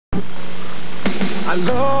I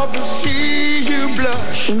love to see you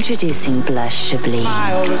blush. Introducing Blush Chablis.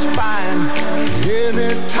 Smile is fine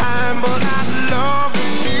anytime, but I love to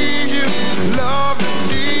see you blush.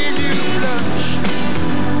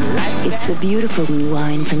 It's the beautiful new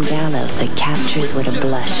wine from Gallo that captures what a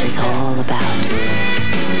blush is all about.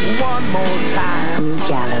 One more time. New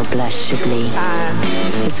Gallo Blush Chablis.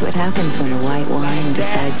 It's what happens when a white wine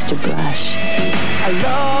decides to blush. I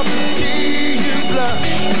love to see you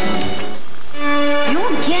blush. You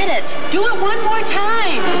don't get it. Do it one more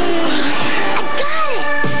time. I got it.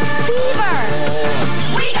 Fever.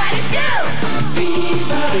 We got it too.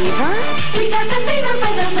 Fever. Fever? We got the fever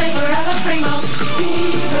for the flavor of a Pringle.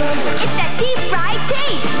 Fever. It's that deep fried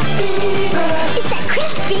taste. Fever. It's that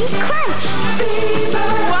crispy crunch. Fever.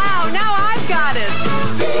 Wow, now I've got it.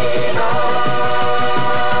 Fever.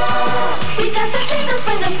 We got the fever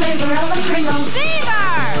for the flavor of a Pringle. Fever!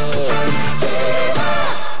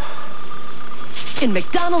 In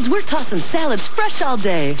McDonald's, we're tossing salads fresh all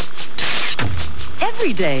day.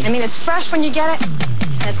 Every day. I mean, it's fresh when you get it,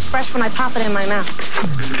 and it's fresh when I pop it in my mouth.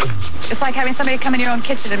 It's like having somebody come in your own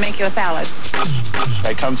kitchen and make you a salad.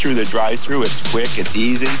 I come through the drive-thru. It's quick. It's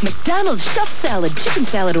easy. McDonald's Chef Salad, Chicken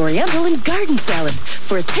Salad, Oriental, and Garden Salad.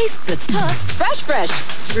 For a taste that's tossed fresh.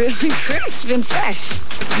 It's really crisp and fresh.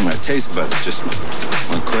 My taste buds just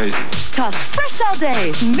went crazy. Tossed fresh all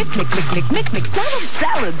day. McDonald's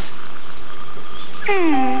salads.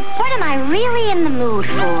 What am I really in the mood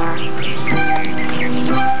for?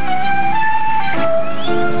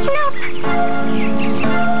 Nope.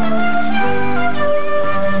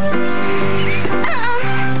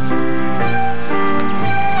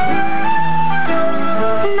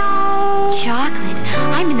 No. Chocolate.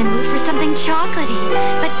 I'm in the mood for something chocolatey,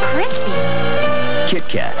 but crispy. Kit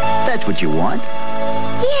Kat. That's what you want.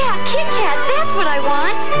 Yeah, Kit Kat. That's what I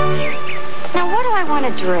want. Now, what do I want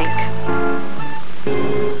to drink?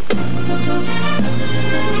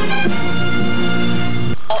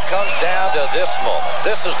 All comes down to this moment.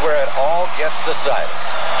 This is where it all gets decided.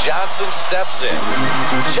 Johnson steps in,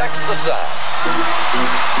 checks the signs.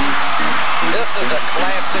 This is a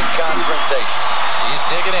classic confrontation. He's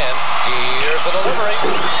digging in. Here's the delivery.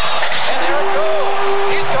 And there it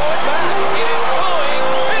goes. He's going back. It is going.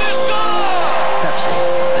 It is gone. Pepsi,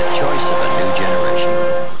 the choice of a new generation.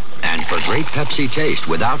 And for great Pepsi taste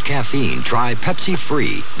without caffeine, try Pepsi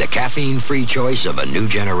Free, the caffeine-free choice of a new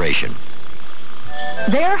generation.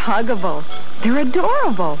 They're huggable. They're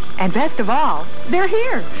adorable. And best of all, they're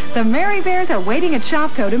here. The Merry Bears are waiting at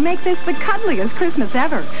Shopko to make this the cuddliest Christmas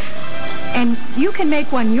ever. And you can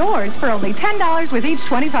make one yours for only $10 with each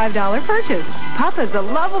 $25 purchase. Papa's a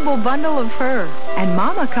lovable bundle of fur. And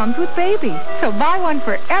Mama comes with baby. So buy one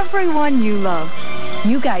for everyone you love.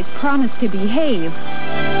 You guys promise to behave.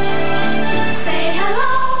 Say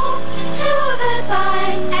hello to the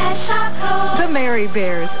vine at Shopko. The Merry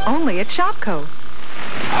Bears, only at Shopko.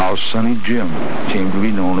 How Sunny Jim came to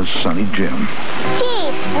be known as Sunny Jim. Gee,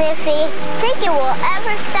 Sniffy, think it will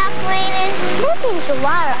ever stop raining? Maybe in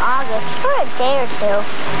July or August for a day or two.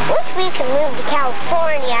 Wish we could move to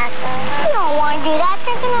California. We don't want to do that.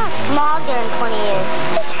 They're going to have smog there in 20 years.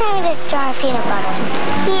 Just try this jar of peanut butter.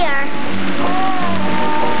 Here.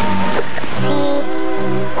 See?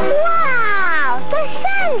 Wow! The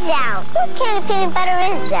sun's out! What kind of peanut butter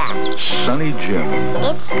is that? Sunny Jim.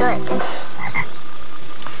 It's good.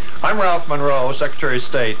 I'm Ralph Monroe, Secretary of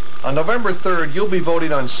State. On November 3rd, you'll be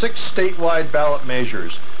voting on 6 statewide ballot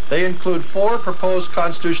measures. They include 4 proposed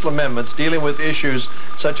constitutional amendments dealing with issues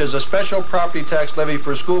such as a special property tax levy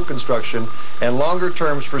for school construction and longer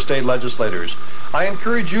terms for state legislators. I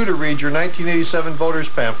encourage you to read your 1987 voters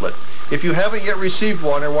pamphlet. If you haven't yet received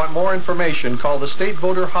one or want more information, call the State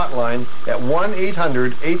Voter Hotline at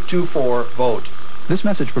 1-800-824-VOTE. This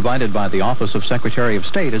message provided by the Office of Secretary of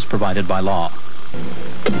State is provided by law.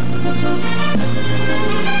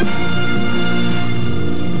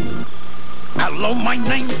 Hello, my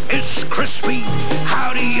name is Crispy.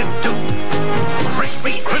 How do you do?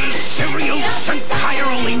 Crispy Critters cereal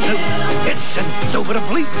entirely new. It's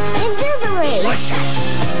indubitably delicious.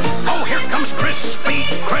 Oh, here comes Crispy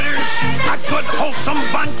Critters, a good wholesome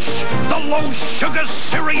bunch. The low-sugar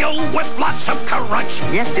cereal with lots of crunch.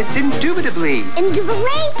 Yes, it's indubitably.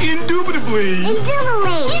 Indubitably? Indubitably.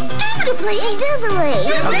 Indubitably. Indubitably.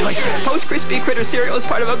 Delicious. Post Crispy Critter cereal is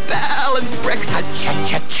part of a balanced breakfast.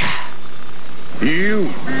 Cha-cha-cha. You,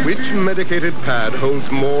 which medicated pad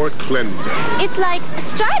holds more cleanser? It's like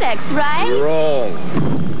Stridex, right? Wrong.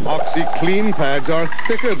 OxyClean pads are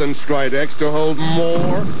thicker than Stridex to hold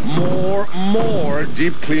more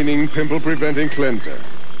deep cleaning, pimple preventing cleanser.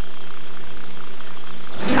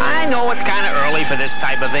 I know it's kind of early for this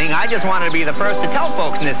type of thing. I just wanted to be the first to tell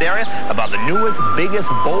folks in this area about the newest, biggest,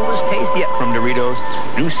 boldest taste yet from Doritos.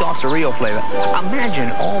 New Saucerio flavor.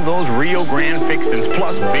 Imagine all those Rio Grande fixins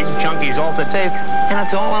plus big chunky salsa taste, and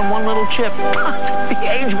it's all on one little chip. The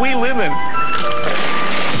age we live in.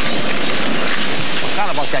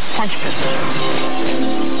 Forgot about that crunch business.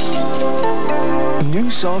 New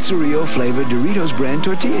Salsa-Rio flavored Doritos brand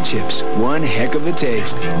tortilla chips. One heck of a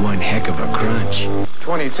taste, one heck of a crunch.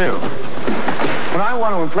 22. When I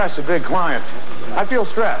want to impress a big client, I feel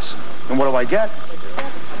stress. And what do I get?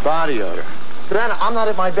 Body odor. But then I'm not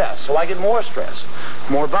at my best, so I get more stress,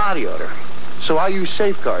 more body odor. So I use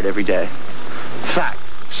Safeguard every day. Fact,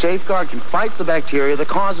 Safeguard can fight the bacteria that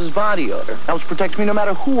causes body odor. Helps protect me no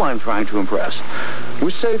matter who I'm trying to impress.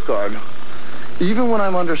 With Safeguard, even when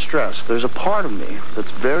I'm under stress, there's a part of me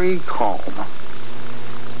that's very calm.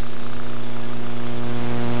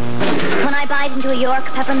 When I bite into a York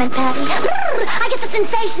peppermint patty, I get the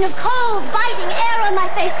sensation of cold, biting air on my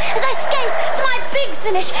face as I skate to my big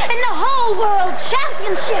finish in the whole world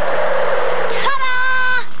championship.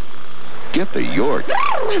 Ta-da! Get the York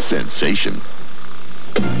sensation.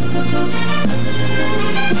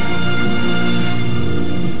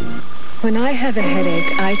 When I have a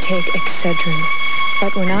headache, I take Excedrin.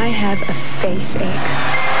 But when I have a face ache,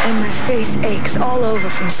 and my face aches all over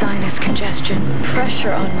from sinus congestion,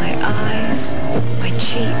 pressure on my eyes, my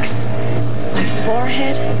cheeks, my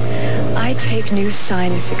forehead, I take new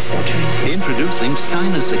Sinus Excedrin. Introducing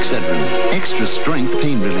Sinus Excedrin. Extra strength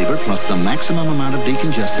pain reliever plus the maximum amount of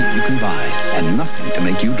decongestant you can buy. And nothing to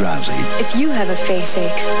make you drowsy. If you have a face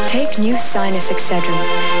ache, take new Sinus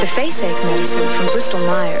Excedrin, the face ache medicine from Bristol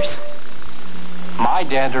Myers. My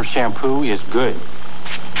dandruff shampoo is good.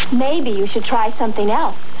 Maybe you should try something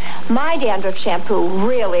else. My dandruff shampoo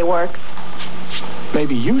really works.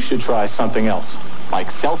 Maybe you should try something else, like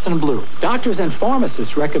Selsun Blue. Doctors and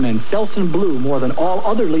pharmacists recommend Selsun Blue more than all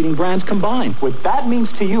other leading brands combined. What that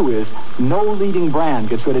means to you is no leading brand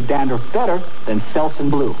gets rid of dandruff better than Selsun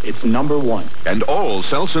Blue. It's #1. And all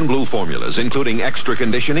Selsun Blue formulas, including extra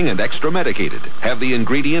conditioning and extra medicated, have the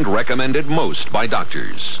ingredient recommended most by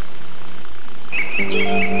doctors.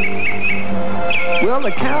 Well,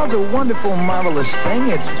 the cow's a wonderful, marvelous thing.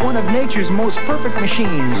 It's one of nature's most perfect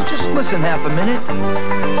machines. Just listen half a minute,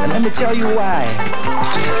 and let me tell you why.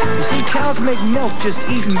 You see, cows make milk just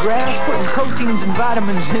eating grass, putting proteins and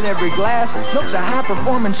vitamins in every glass. Milk's a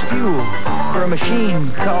high-performance fuel for a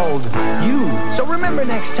machine called you. So remember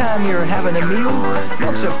next time you're having a meal,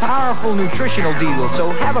 milk's a powerful nutritional deal,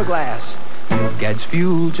 so have a glass. Milk adds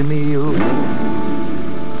fuel to meal.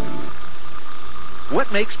 What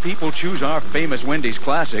makes people choose our famous Wendy's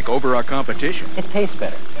Classic over our competition? It tastes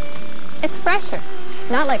better. It's fresher.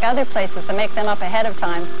 Not like other places that make them up ahead of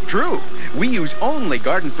time. True. We use only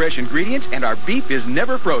garden-fresh ingredients, and our beef is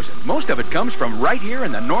never frozen. Most of it comes from right here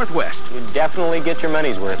in the Northwest. You definitely get your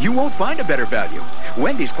money's worth. You won't find a better value.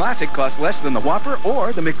 Wendy's Classic costs less than the Whopper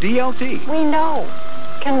or the McDLT. We know.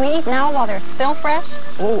 Can we eat now while they're still fresh?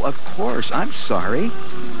 Oh, of course. I'm sorry.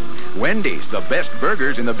 Wendy's, the best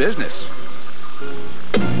burgers in the business.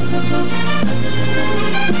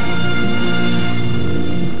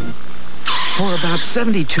 For about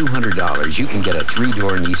 $7,200, you can get a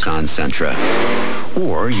 3-door Nissan Sentra.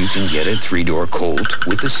 Or you can get a 3-door Colt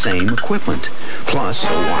with the same equipment. Plus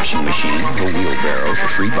a washing machine, a wheelbarrow,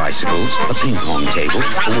 3 bicycles, a ping pong table,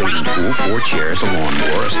 a waiting pool, 4 chairs, a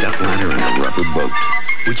lawnmower, a step ladder, and a rubber boat.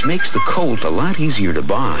 Which makes the Colt a lot easier to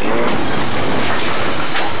buy,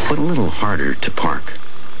 but a little harder to park.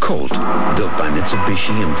 Colt, built by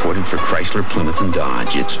Mitsubishi, imported for Chrysler, Plymouth, and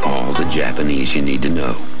Dodge. It's all the Japanese you need to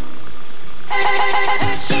know.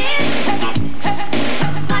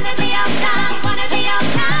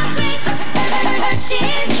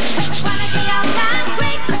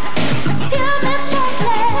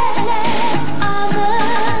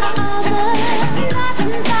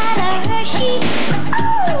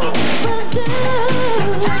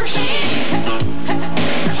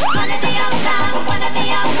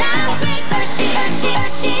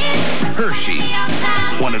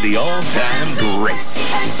 One of the all-time greats.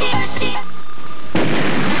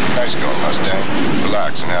 Nice going, Mustang.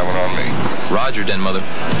 Relax and have one on me. Roger, den mother.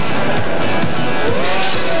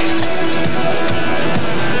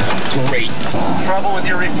 Great. Trouble with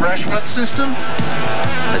your refreshment system?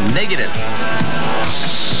 The negative.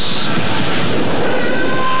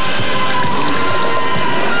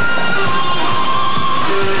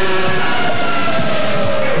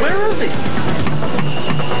 Where is he?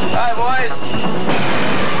 Hi, boys.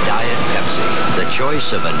 Diet Pepsi, the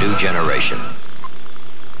choice of a new generation.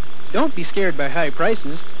 Don't be scared by high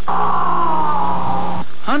prices.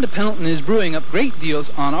 Honda Pendleton is brewing up great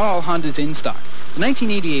deals on all Hondas in stock. The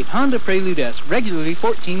 1988 Honda Prelude S, regularly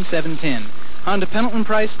 $14,710. Honda Pendleton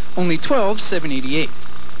price, only $12,788.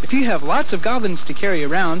 If you have lots of goblins to carry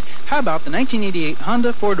around, how about the 1988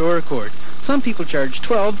 Honda 4-door Accord? Some people charge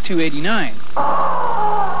 $12,289.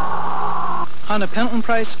 Honda Pendleton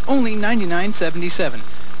price, only $99.77.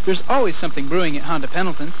 There's always something brewing at Honda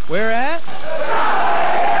Pendleton. Where at?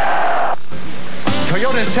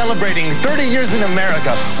 Toyota is celebrating 30 years in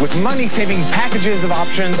America with money-saving packages of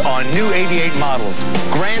options on new 88 models.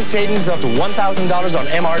 Grand savings up to $1,000 on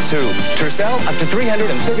MR2. Tercel up to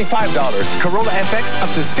 $335. Corolla FX up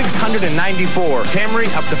to $694. Camry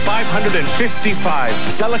up to $555.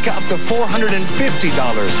 Celica up to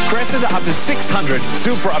 $450. Cressida up to $600.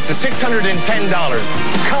 Supra up to $610.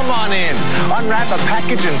 Come on in. Unwrap a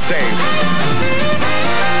package and save.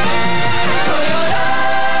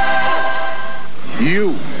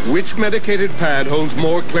 You, which medicated pad holds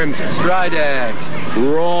more cleansers? Stridex.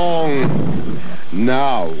 Wrong.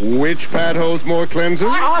 Now, which pad holds more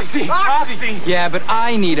cleansers? Oxy! Yeah, but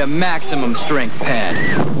I need a maximum strength pad.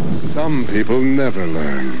 Some people never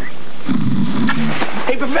learn.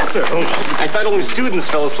 Hey, Professor, I thought only students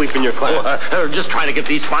fell asleep in your class. Just trying to get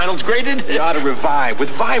these finals graded? You ought to revive with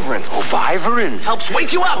Vivarin. Oh, Vivarin? Helps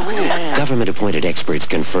wake you up. Oh, yeah. Government-appointed experts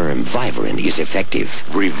confirm Vivarin is effective.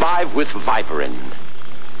 Revive with Vivarin.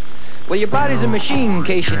 Well, your body's a machine, in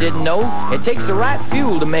case you didn't know. It takes the right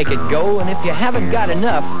fuel to make it go, and if you haven't got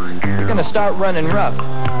enough, you're gonna start running rough.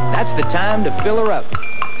 That's the time to fill her up.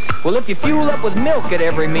 Well, if you fuel up with milk at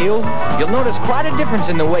every meal, you'll notice quite a difference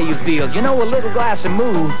in the way you feel. You know, a little glass of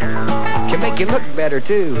moo can make you look better,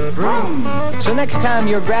 too. So next time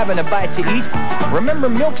you're grabbing a bite to eat, remember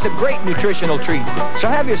milk's a great nutritional treat. So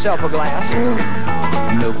have yourself a glass.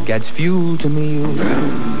 Milk gets fuel to meal.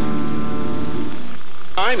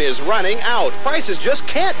 Time is running out. Prices just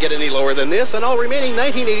can't get any lower than this, and all remaining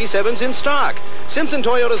 1987s in stock. Simpson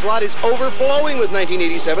Toyota's lot is overflowing with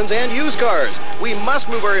 1987s and used cars. We must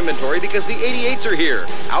move our inventory because the 88s are here.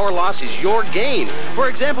 Our loss is your gain. For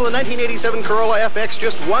example, the 1987 Corolla FX,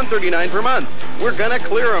 just $139 per month. We're gonna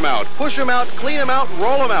clear them out, push them out, clean them out,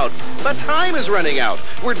 roll them out. But time is running out.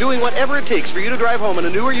 We're doing whatever it takes for you to drive home in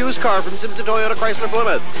a new or used car from Simpson Toyota Chrysler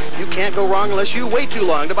Plymouth. You can't go wrong unless you wait too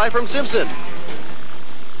long to buy from Simpson.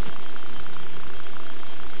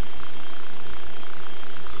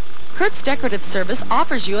 Kurt's Decorative Service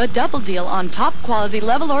offers you a double deal on top quality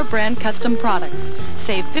Levelor brand custom products.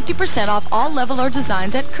 Save 50% off all Levelor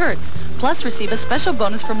designs at Kurt's, plus receive a special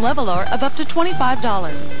bonus from Levelor of up to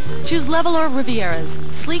 $25. Choose Levelor Rivieras,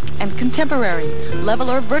 sleek and contemporary,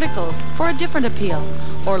 Levelor Verticals for a different appeal,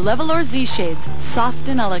 or Levelor Z-Shades, soft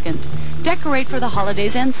and elegant. Decorate for the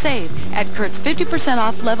holidays and save at Kurt's 50%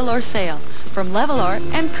 off Levelor sale from Levelor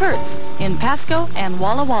and Kurt's in Pasco and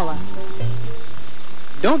Walla Walla.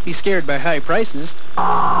 Don't be scared by high prices.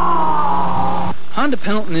 Honda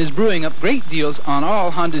Pendleton is brewing up great deals on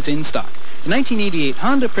all Hondas in stock. The 1988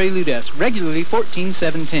 Honda Prelude S, regularly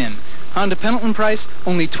 $14,710. Honda Pendleton price,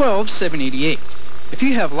 only $12,788. If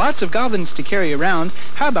you have lots of goblins to carry around,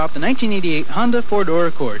 how about the 1988 Honda 4-door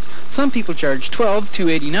Accord? Some people charge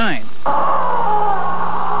 $12,289.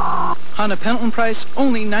 Honda Pendleton price,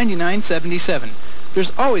 only $99.77.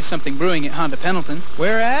 There's always something brewing at Honda Pendleton.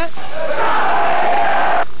 Where at?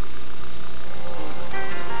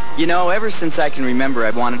 You know, ever since I can remember,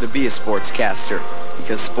 I've wanted to be a sportscaster,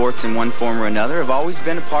 because sports in one form or another have always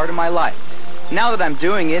been a part of my life. Now that I'm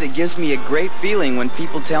doing it, it gives me a great feeling when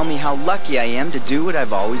people tell me how lucky I am to do what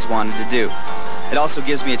I've always wanted to do. It also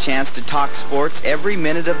gives me a chance to talk sports every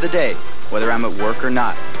minute of the day, whether I'm at work or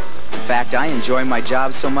not. In fact, I enjoy my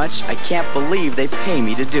job so much, I can't believe they pay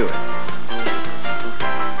me to do it.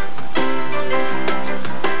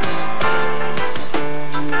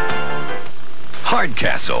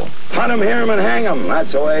 Hardcastle. Hunt 'em, hear 'em, and hang 'em.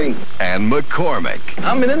 That's the way. And McCormick.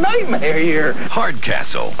 I'm in a nightmare here.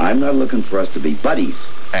 Hardcastle. I'm not looking for us to be buddies.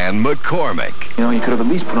 And McCormick. You know, you could have at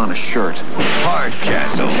least put on a shirt.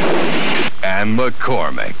 Hardcastle. And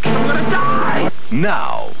McCormick. I'm gonna die!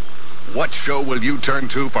 Now, what show will you turn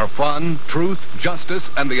to for fun, truth,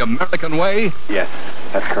 justice, and the American way? Yes,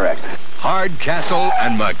 that's correct. Hardcastle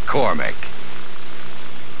and McCormick.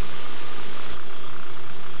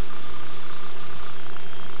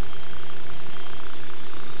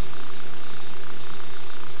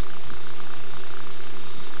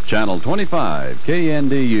 Channel 25,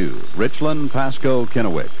 KNDU, Richland, Pasco,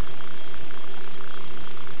 Kennewick.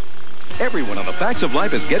 Everyone on the Facts of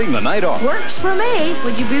Life is getting the night off. Works for me.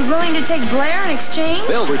 Would you be willing to take Blair in exchange?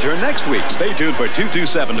 They'll return next week. Stay tuned for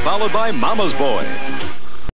 227, followed by Mama's Boy.